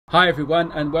Hi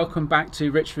everyone, and welcome back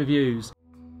to Rich Reviews.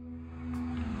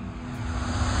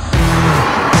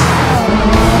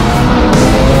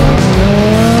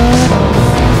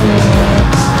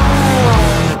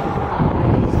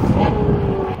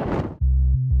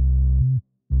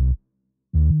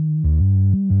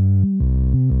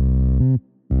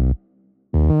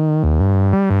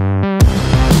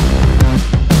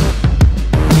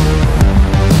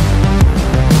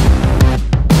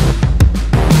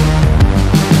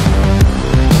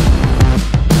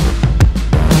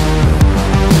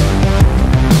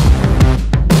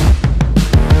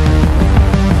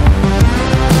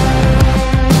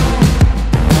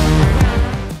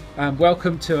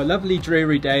 Welcome to a lovely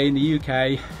dreary day in the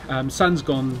UK. Sun's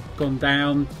gone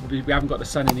down. We haven't got the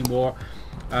sun anymore,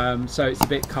 so it's a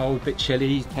bit cold, a bit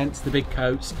chilly, hence the big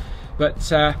coats.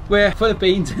 But we're full of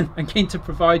beans and keen to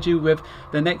provide you with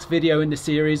the next video in the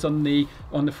series on the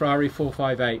Ferrari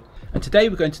 458. And today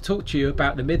we're going to talk to you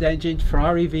about the mid-engine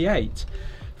Ferrari V8,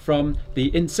 from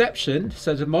the inception,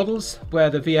 so the models where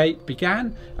the V8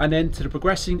 began, and then to the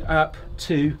progressing up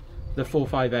to the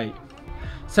 458.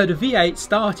 So the V8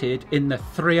 started in the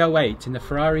 308, in the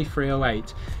Ferrari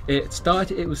 308.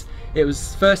 It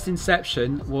was first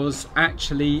inception was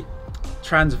actually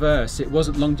transverse. It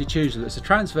wasn't longitudinal. It's a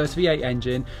transverse V8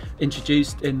 engine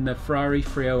introduced in the Ferrari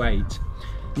 308.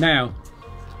 Now,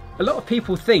 a lot of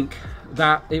people think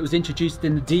that it was introduced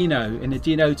in the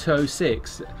Dino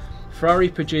 206. Ferrari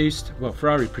produced,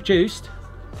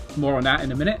 more on that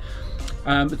in a minute,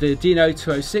 the Dino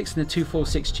 206 and the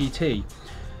 246 GT.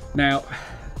 Now,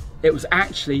 it was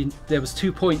actually, there was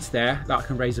 2 points there that I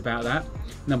can raise about that.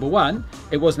 Number one,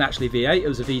 it wasn't actually V8, it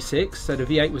was a V6, so the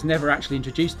V8 was never actually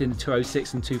introduced in the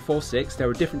 206 and 246. There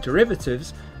were different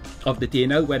derivatives of the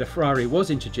Dino where the Ferrari was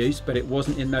introduced, but it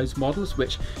wasn't in those models,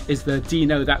 which is the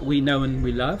Dino that we know and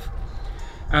we love.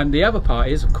 And the other part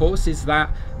is, of course, is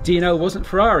that Dino wasn't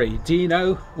Ferrari.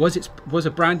 Dino was a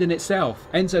brand in itself.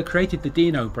 Enzo created the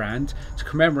Dino brand to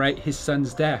commemorate his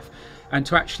son's death, and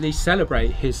to actually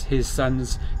celebrate his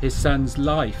son's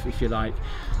life, if you like,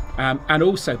 and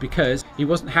also because he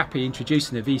wasn't happy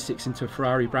introducing a V6 into a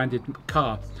Ferrari branded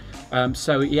car,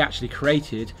 so he actually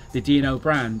created the Dino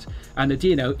brand. And the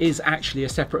Dino is actually a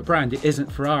separate brand. It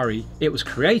isn't Ferrari. It was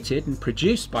created and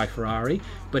produced by Ferrari,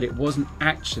 but it wasn't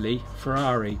actually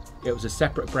Ferrari. It was a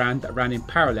separate brand that ran in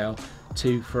parallel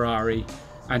to Ferrari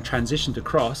and transitioned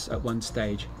across at one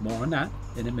stage. More on that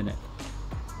in a minute.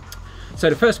 So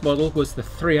the first model was the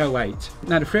 308.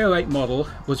 Now the 308 model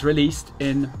was released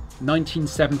in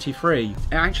 1973.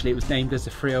 Actually, it was named as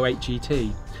the 308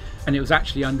 GT, and it was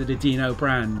actually under the Dino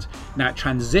brand. Now it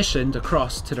transitioned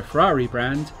across to the Ferrari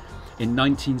brand in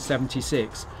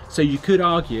 1976. So you could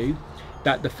argue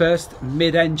that the first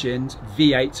mid-engined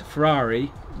V8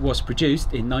 Ferrari was produced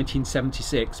in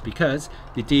 1976 because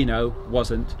the Dino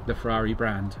wasn't the Ferrari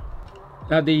brand.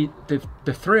 Now the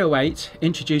 308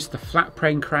 introduced the flat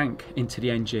plane crank into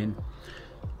the engine.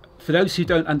 For those who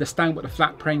don't understand what the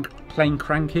flat plane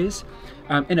crank is,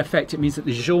 in effect it means that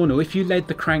the journal, if you led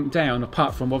the crank down,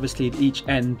 apart from obviously each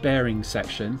end bearing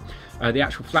section, the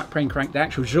actual flat plane crank, the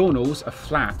actual journals are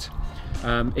flat.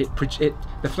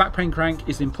 The flat plane crank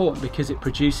is important because it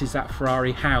produces that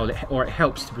Ferrari howl, or it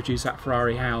helps to produce that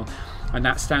Ferrari howl. And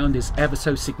that sound is ever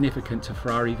so significant to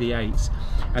Ferrari V8s.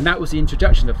 And that was the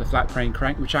introduction of the flat plane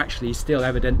crank, which actually is still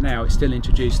evident now. It's still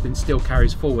introduced and still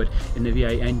carries forward in the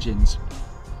V8 engines.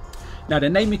 Now the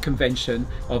naming convention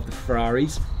of the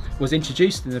Ferraris was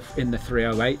introduced in the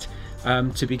 308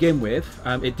 to begin with.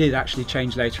 It did actually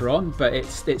change later on, but it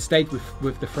stayed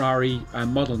with the Ferrari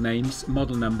model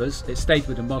numbers. It stayed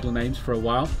with the model names for a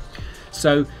while.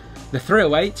 So the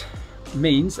 308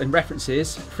 means and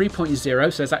references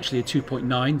 3.0, so it's actually a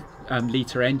 2.9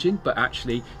 litre engine, but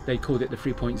actually they called it the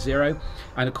 3.0,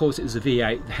 and of course it was a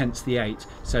V8, hence the 8.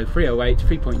 So 308,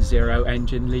 3.0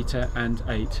 engine, litre and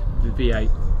 8, the V8.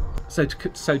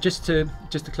 So just to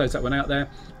close that one out there,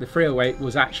 the 308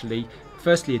 was actually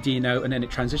firstly a Dino, and then it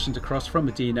transitioned across from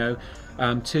a Dino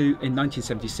in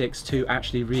 1976 to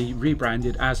actually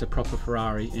rebranded as a proper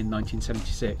Ferrari in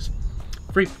 1976.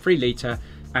 3 litre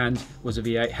and was a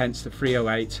V8, hence the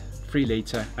 308, 3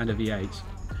 litre and a V8.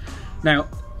 Now,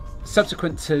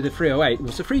 subsequent to the 308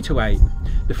 was the 328.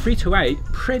 The 328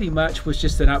 pretty much was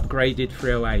just an upgraded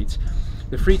 308.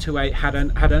 The 328 had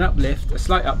an uplift, a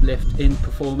slight uplift in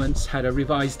performance, had a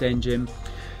revised engine,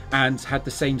 and had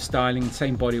the same styling,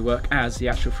 same bodywork as the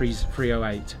actual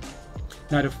 308.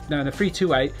 Now the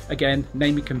 328, again,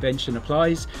 naming convention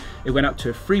applies. It went up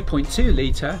to a 3.2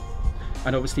 litre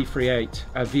and obviously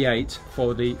V8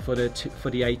 for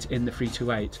the 8 in the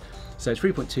 328. So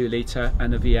 3.2 litre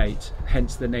and a V8,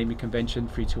 hence the naming convention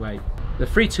 328. The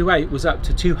 328 was up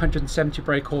to 270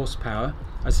 brake horsepower.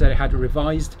 As I said, it had a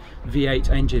revised V8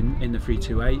 engine in the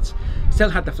 328. Still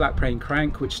had the flat plane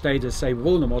crank, which stayed as say with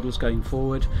all the models going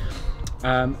forward.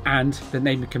 And the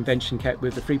naming convention kept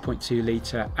with the 3.2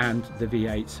 litre and the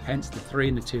V8, hence the 3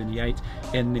 and the 2 and the 8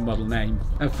 in the model name.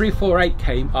 And 348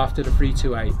 came after the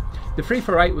 328. The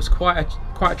 348 was quite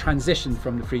a transition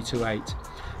from the 328.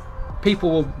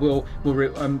 People will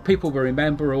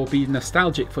remember or be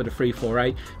nostalgic for the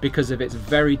 348 because of its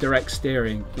very direct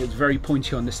steering. It's very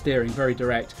pointy on the steering, very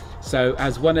direct. So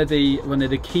as one of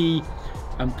the key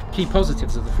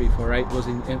positives of the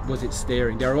 348 was its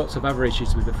steering. There are lots of other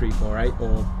issues with the 348,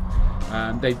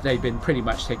 or they've been pretty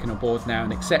much taken on board now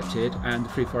and accepted, and the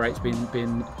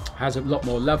 348's has a lot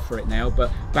more love for it now.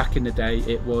 But back in the day,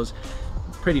 it was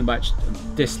pretty much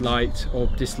disliked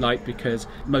because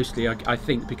mostly I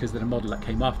think because of the model that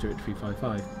came after it,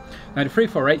 355. Now the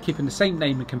 348, keeping the same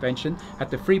naming convention, had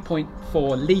the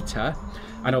 3.4 litre,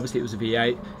 and obviously it was a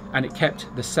V8, and it kept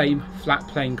the same flat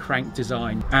plane crank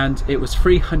design, and it was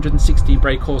 316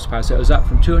 brake horsepower, so it was up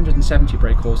from 270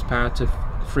 brake horsepower to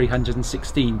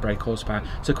 316 brake horsepower,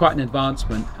 so quite an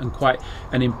advancement and quite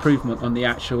an improvement on the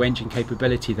actual engine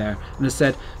capability there. And as I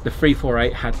said, the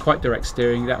 348 had quite direct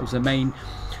steering. That was the main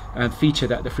feature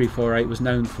that the 348 was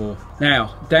known for.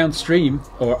 Now downstream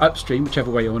or upstream,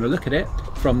 whichever way you want to look at it,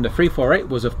 from the 348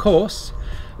 was of course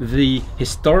the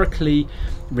historically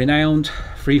renowned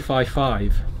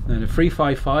 355. And the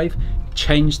 355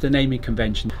 changed the naming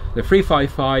convention. The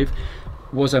 355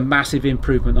 was a massive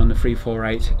improvement on the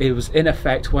 348. It was in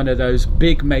effect one of those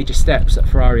big major steps that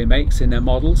Ferrari makes in their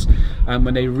models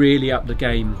when they really up the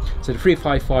game. So the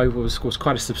 355 was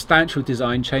quite a substantial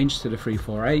design change to the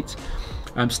 348.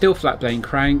 Still flat plane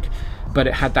crank, but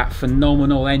it had that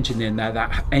phenomenal engine in there,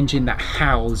 that engine that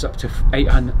howls up to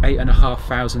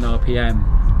 8,500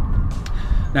 RPM.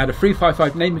 Now the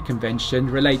 355 naming convention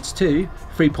relates to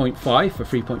 3.5 for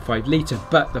 3.5 litre,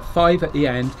 but the 5 at the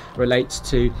end relates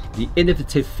to the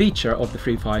innovative feature of the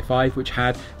 355,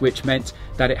 which meant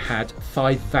that it had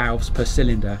 5 valves per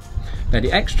cylinder. Now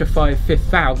the extra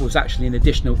fifth valve was actually an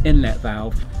additional inlet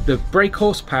valve. The brake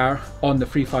horsepower on the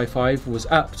 355 was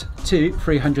up to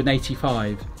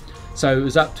 385. So it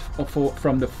was up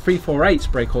from the 348's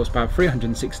brake horsepower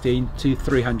 316 to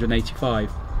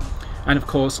 385. And of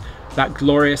course, that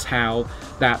glorious howl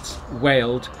that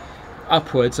wailed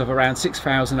upwards of around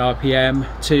 6,000 RPM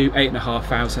to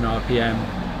 8,500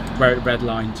 RPM, where it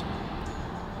redlined.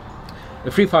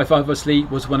 The 355 obviously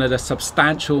was one of the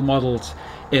substantial models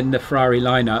in the Ferrari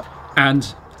lineup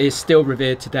and is still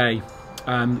revered today.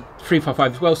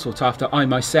 355 is well sought after. I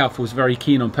myself was very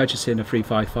keen on purchasing a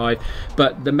 355,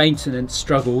 but the maintenance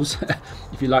struggles,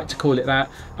 if you like to call it that,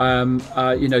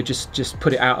 you know, just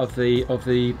put it out of the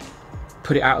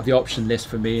option list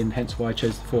for me, and hence why I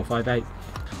chose the 458.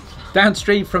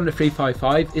 Downstream from the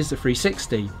 355 is the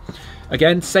 360.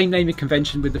 Again, same naming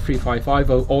convention with the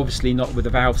 355, obviously not with the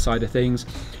valve side of things.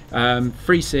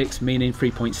 3.6 meaning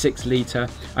 3.6 litre,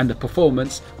 and the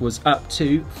performance was up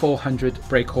to 400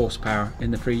 brake horsepower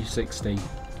in the 360.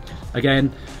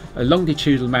 Again, a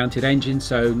longitudinal mounted engine,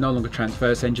 so no longer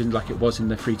transverse engine like it was in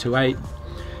the 328,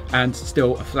 and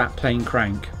still a flat plane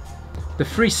crank. The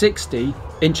 360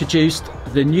 introduced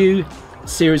the new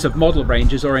series of model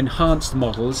ranges or enhanced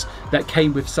models that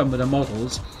came with some of the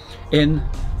models in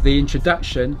the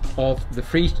introduction of the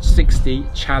 360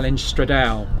 Challenge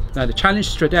Stradale. Now the Challenge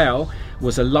Stradale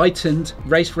was a lightened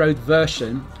race road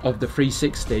version of the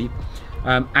 360,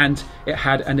 and it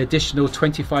had an additional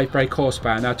 25 brake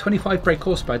horsepower. Now 25 brake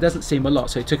horsepower doesn't seem a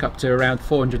lot, so it took up to around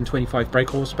 425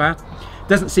 brake horsepower.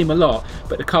 Doesn't seem a lot,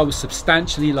 but the car was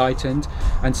substantially lightened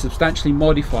and substantially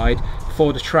modified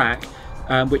for the track,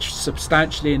 which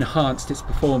substantially enhanced its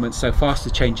performance. So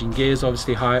faster changing gears,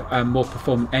 obviously higher, more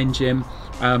performant engine,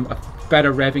 a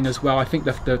better revving as well. I think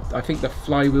the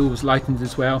flywheel was lightened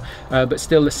as well, but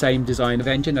still the same design of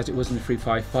engine as it was in the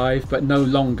 355, but no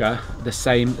longer the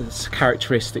same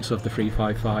characteristics of the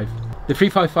 355. The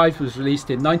 355 was released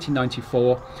in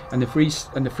 1994, and the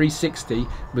 360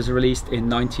 was released in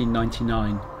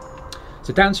 1999.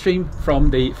 So downstream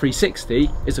from the 360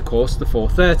 is of course the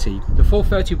 430. The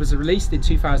 430 was released in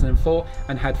 2004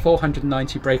 and had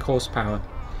 490 brake horsepower.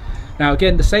 Now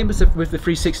again, the same as with the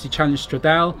 360 Challenge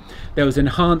Stradale, there was an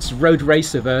enhanced road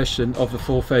racer version of the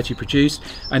 430 produced,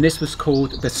 and this was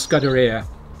called the Scuderia.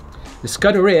 The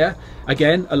Scuderia,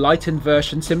 again, a lightened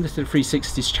version similar to the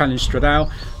 360's Challenge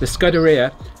Stradale. The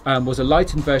Scuderia was a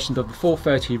lightened version of the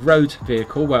 430 road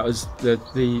vehicle, whereas the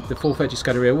 430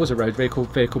 Scuderia was a road vehicle,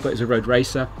 but it was a road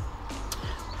racer.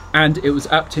 and it was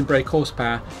upped in brake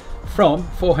horsepower from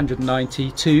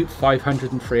 490 to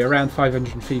 503, around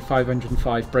 503,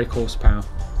 505 brake horsepower.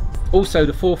 Also,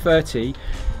 the 430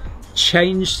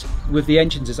 changed with the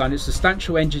engine design. It's a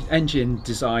substantial engine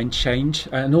design change,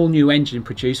 an all new engine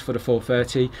produced for the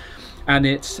 430, and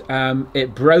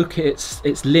it broke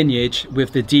its lineage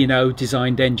with the Dino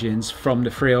designed engines from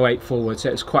the 308 forward.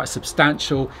 So it's quite a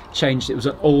substantial change. It was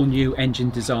an all new engine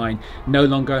design, no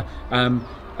longer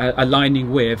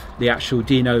aligning with the actual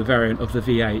Dino variant of the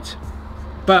V8,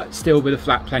 but still with a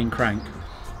flat plane crank.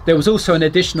 There was also an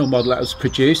additional model that was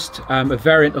produced, a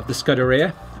variant of the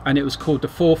Scuderia, and it was called the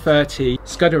 430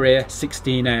 Scuderia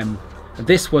 16M.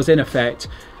 This was in effect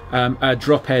a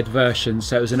drop head version,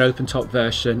 so it was an open top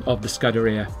version of the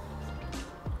Scuderia.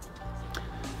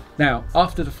 Now,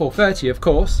 after the 430, of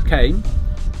course, came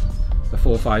the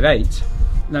 458.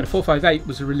 Now, the 458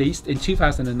 was released in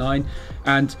 2009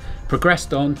 and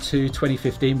progressed on to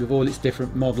 2015 with all its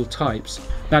different model types.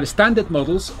 Now, the standard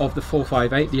models of the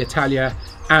 458, the Italia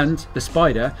and the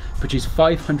Spider, produce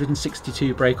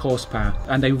 562 brake horsepower,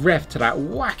 and they rev to that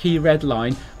wacky red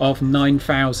line of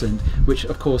 9,000, which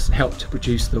of course helped to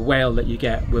produce the wail that you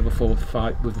get with a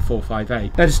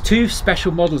 458. Now, there's two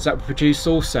special models that were produced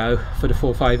also for the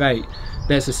 458.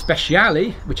 There's a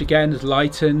Speciale, which again is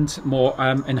lightened, more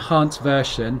enhanced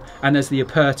version, and there's the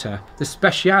Aperta. The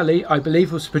Speciale, I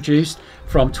believe, was produced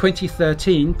from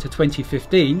 2013 to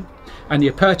 2015, and the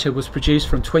Aperta was produced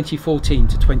from 2014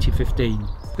 to 2015.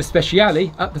 The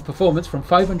Speciale upped the performance from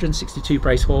 562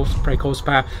 brake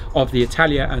horsepower of the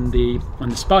Italia and the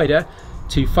Spider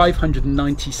to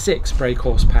 596 brake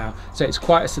horsepower. So it's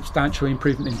quite a substantial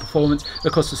improvement in performance.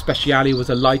 Of course, the Speciale was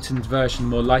a lightened version,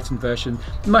 more lightened version,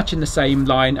 much in the same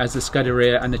line as the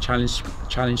Scuderia and the Challenge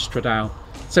Stradale.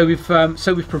 So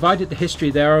we've provided the history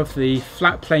there of the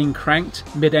flat plane cranked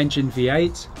mid-engine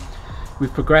V8.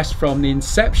 We've progressed from the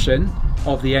inception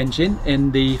of the engine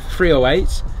in the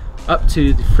 308 up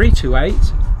to the 328,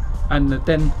 and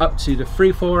then up to the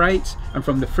 348, and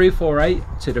from the 348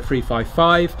 to the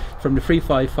 355, from the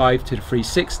 355 to the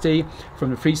 360,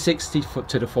 from the 360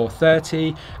 to the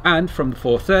 430, and from the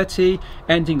 430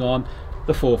 ending on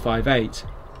the 458.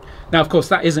 Now, of course,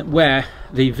 that isn't where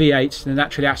the V8, the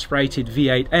naturally aspirated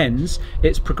V8 ends.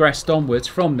 It's progressed onwards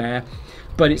from there,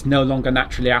 but it's no longer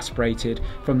naturally aspirated.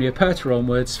 From the Aperta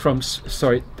onwards,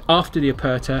 after the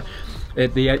Aperta, the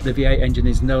V8 engine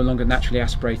is no longer naturally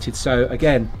aspirated. So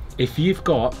again, if you've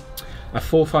got a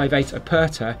 458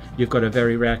 Aperta, you've got a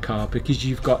very rare car, because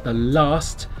you've got the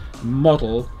last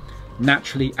model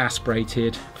naturally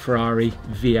aspirated Ferrari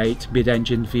V8,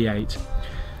 mid-engine V8.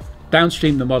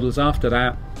 Downstream, the models after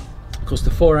that, of course,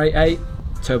 the 488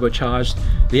 turbocharged,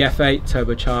 the F8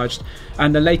 turbocharged,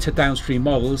 and the later downstream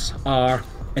models are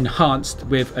enhanced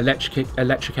with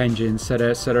electric engines that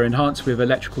are enhanced with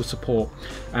electrical support.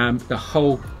 The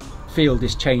whole field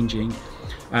is changing,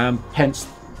 hence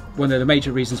one of the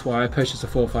major reasons why I purchased a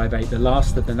 458, the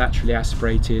last of the naturally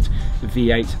aspirated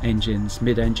V8 engines,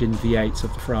 mid-engine V8s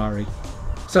of the Ferrari.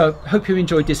 So hope you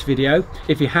enjoyed this video.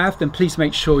 If you have, then please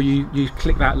make sure you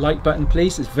click that like button,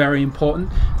 please. It's very important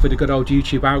for the good old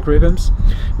YouTube algorithms.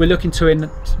 We're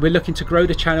looking to grow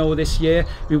the channel this year.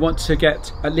 We want to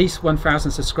get at least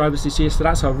 1,000 subscribers this year, so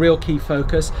that's our real key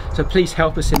focus. So please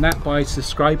help us in that by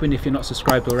subscribing if you're not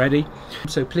subscribed already.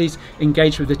 So please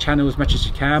engage with the channel as much as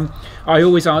you can. I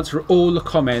always answer all the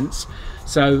comments,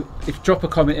 so drop a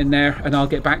comment in there and I'll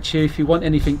get back to you. If you want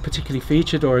anything particularly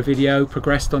featured or a video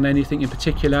progressed on anything in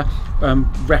particular,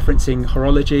 referencing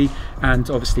Horology and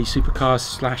obviously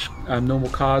supercars / normal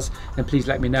cars, then please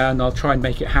let me know and I'll try and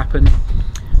make it happen.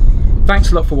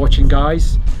 Thanks a lot for watching,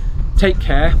 guys. Take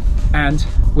care, and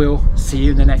we'll see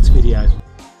you in the next video.